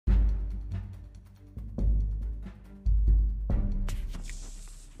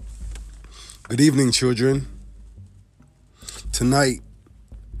Good evening, children. Tonight,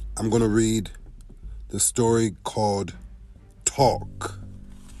 I'm going to read the story called Talk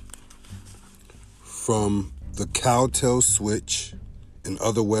from The Cowtail Switch and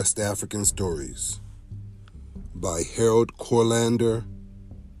Other West African Stories by Harold Corlander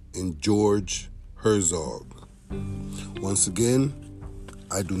and George Herzog. Once again,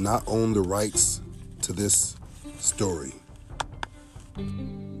 I do not own the rights to this story.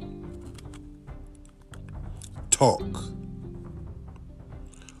 Talk.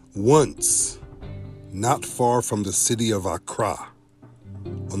 Once, not far from the city of Accra,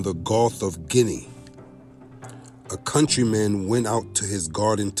 on the Gulf of Guinea, a countryman went out to his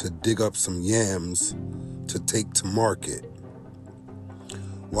garden to dig up some yams to take to market.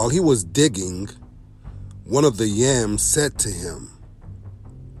 While he was digging, one of the yams said to him,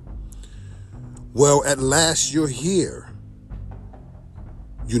 "Well, at last you're here.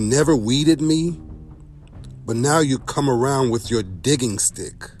 You never weeded me, but now you come around with your digging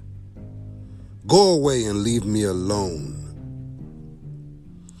stick. Go away and leave me alone."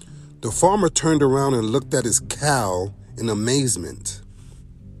 The farmer turned around and looked at his cow in amazement.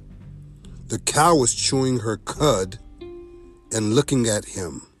 The cow was chewing her cud and looking at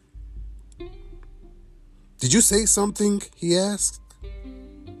him. "Did you say something?" he asked.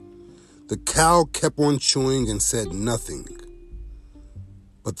 The cow kept on chewing and said nothing.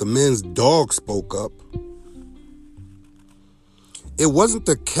 But the man's dog spoke up. "It wasn't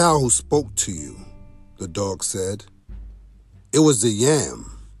the cow who spoke to you," the dog said. "It was the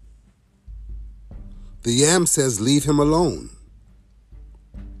yam. The yam says leave him alone."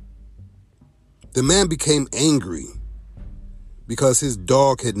 The man became angry because his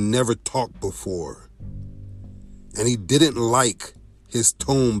dog had never talked before, and he didn't like his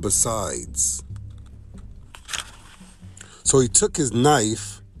tone besides. So he took his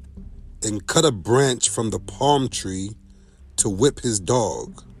knife and cut a branch from the palm tree to whip his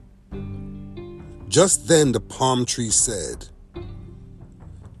dog. Just then the palm tree said,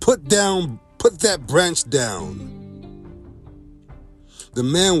 Put that branch down." The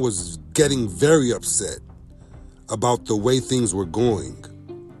man was getting very upset about the way things were going,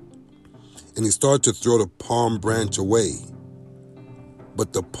 and he started to throw the palm branch away.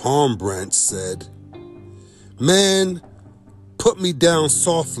 But the palm branch said, "Man, put me down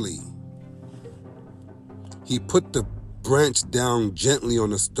softly." He put the branch down gently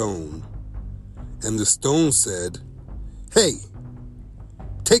on a stone, and the stone said, "Hey,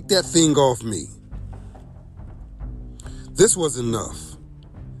 take that thing off me." This was enough,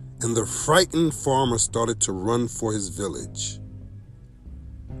 and the frightened farmer started to run for his village.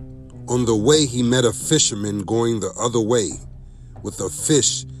 On the way, he met a fisherman going the other way with a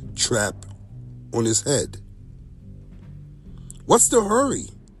fish trap on his head. "What's the hurry?"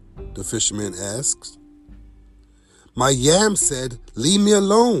 the fisherman asked. "My yam said, leave me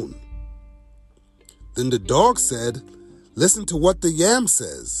alone." Then the dog said, "Listen to what the yam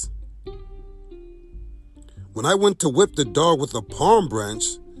says." "When I went to whip the dog with a palm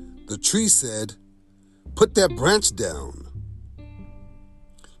branch, the tree said, put that branch down."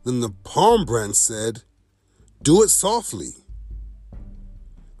 Then the palm branch said, "Do it softly."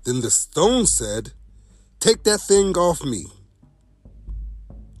 Then the stone said, "Take that thing off me."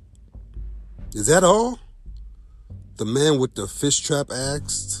 "Is that all?" the man with the fish trap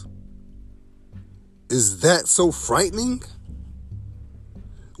asked. "Is that so frightening?"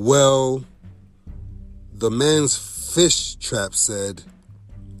 "Well," the man's fish trap said,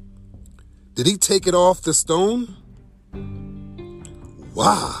 "Did he take it off the stone?"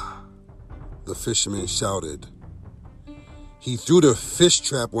 "Wah!" the fisherman shouted. He threw the fish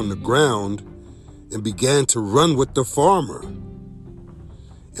trap on the ground and began to run with the farmer.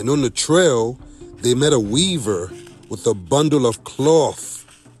 And on the trail, they met a weaver with a bundle of cloth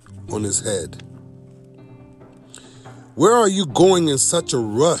on his head. "Where are you going in such a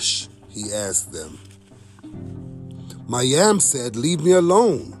rush?" he asked them. "My yam said, leave me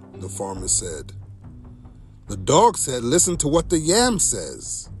alone," the farmer said. The dog said, "Listen to what the yam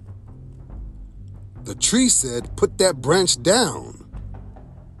says." The tree said, "Put that branch down."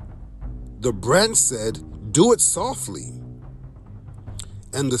 The branch said, "Do it softly."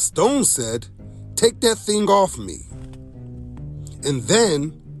 And the stone said, "Take that thing off me." And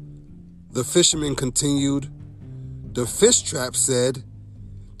then, the fisherman continued, the fish trap said,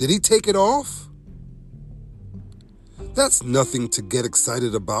 "Did he take it off?" "That's nothing to get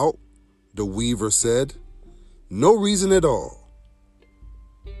excited about," the weaver said. "No reason at all."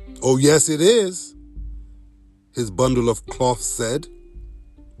 "Oh, yes, it is," his bundle of cloth said.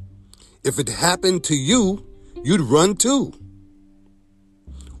 "If it happened to you, you'd run too."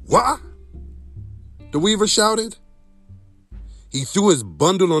 "What?" the weaver shouted. He threw his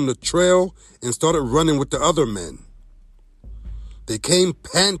bundle on the trail and started running with the other men. They came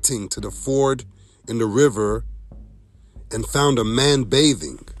panting to the ford in the river and found a man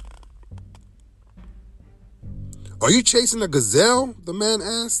bathing. "Are you chasing a gazelle?" the man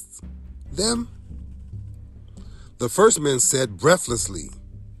asked them. The first man said breathlessly,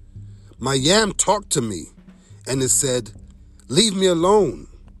 "My yam talked to me, and it said, 'Leave me alone.'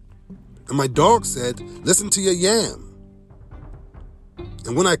 And my dog said, 'Listen to your yam.'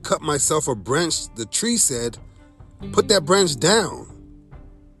 And when I cut myself a branch, the tree said, 'Put that branch down.'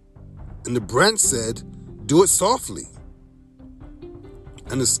 And the branch said, 'Do it softly.'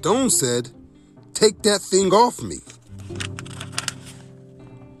 And the stone said, 'Take that thing off me.'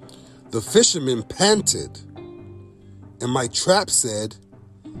 The fisherman panted, and my trap said,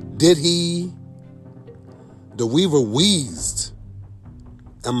 'Did he?' The weaver wheezed,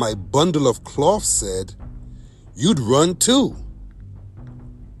 and my bundle of cloth said, 'You'd run too.'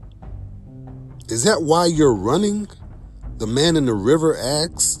 'Is that why you're running?' the man in the river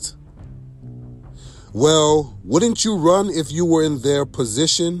asked. 'Well, wouldn't you run if you were in their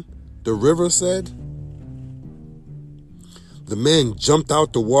position?' the river said. The man jumped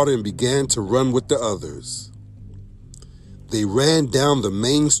out the water and began to run with the others. They ran down the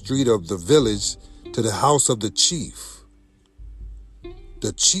main street of the village to the house of the chief.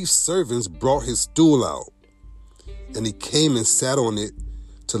 The chief's servants brought his stool out, and he came and sat on it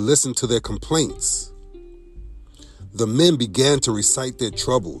to listen to their complaints. The men began to recite their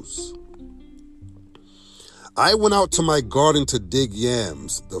troubles. "I went out to my garden to dig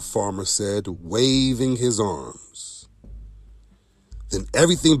yams," the farmer said, waving his arms. Then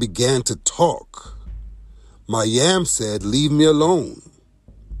everything began to talk. My yam said, "Leave me alone."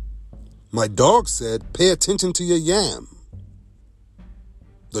 My dog said, "Pay attention to your yam."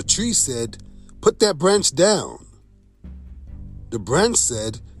 The tree said, "Put that branch down." The branch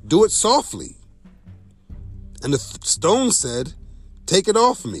said, "Do it softly." And the stone said, "Take it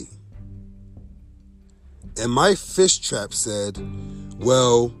off me." And my fish trap said,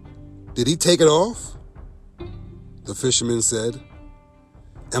 "Well, did he take it off?" The fisherman said.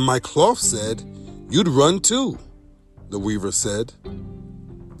 And my cloth said, "You'd run too," the weaver said.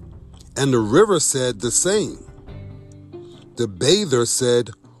 And the river said the same. The bather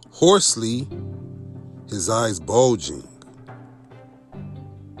said hoarsely, his eyes bulging.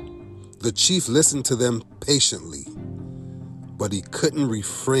 The chief listened to them patiently, but he couldn't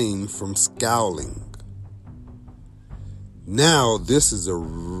refrain from scowling. "Now this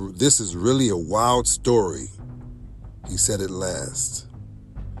is really a wild story," he said at last.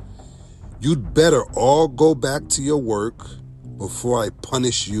 "You'd better all go back to your work before I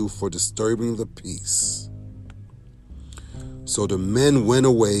punish you for disturbing the peace." So the men went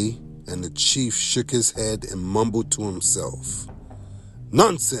away, and the chief shook his head and mumbled to himself,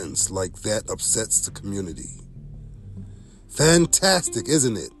 "Nonsense like that upsets the community." "Fantastic,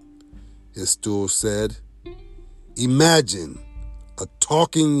 isn't it?" his stool said. "Imagine a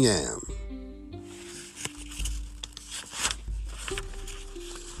talking yam."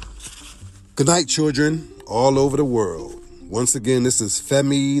 Good night, children, all over the world. Once again, this is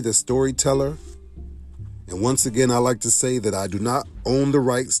Femi, the storyteller. And once again, I like to say that I do not own the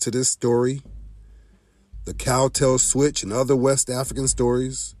rights to this story. The Cowtail Switch and Other West African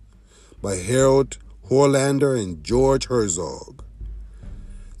Stories by Harold Horlander and George Herzog.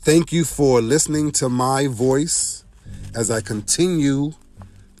 Thank you for listening to my voice as I continue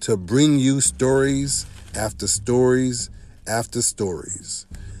to bring you stories after stories after stories.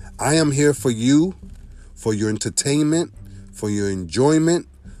 I am here for you, for your entertainment, for your enjoyment,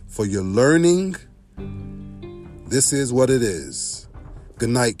 for your learning. This is what it is. Good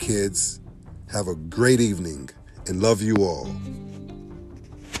night, kids. Have a great evening and love you all.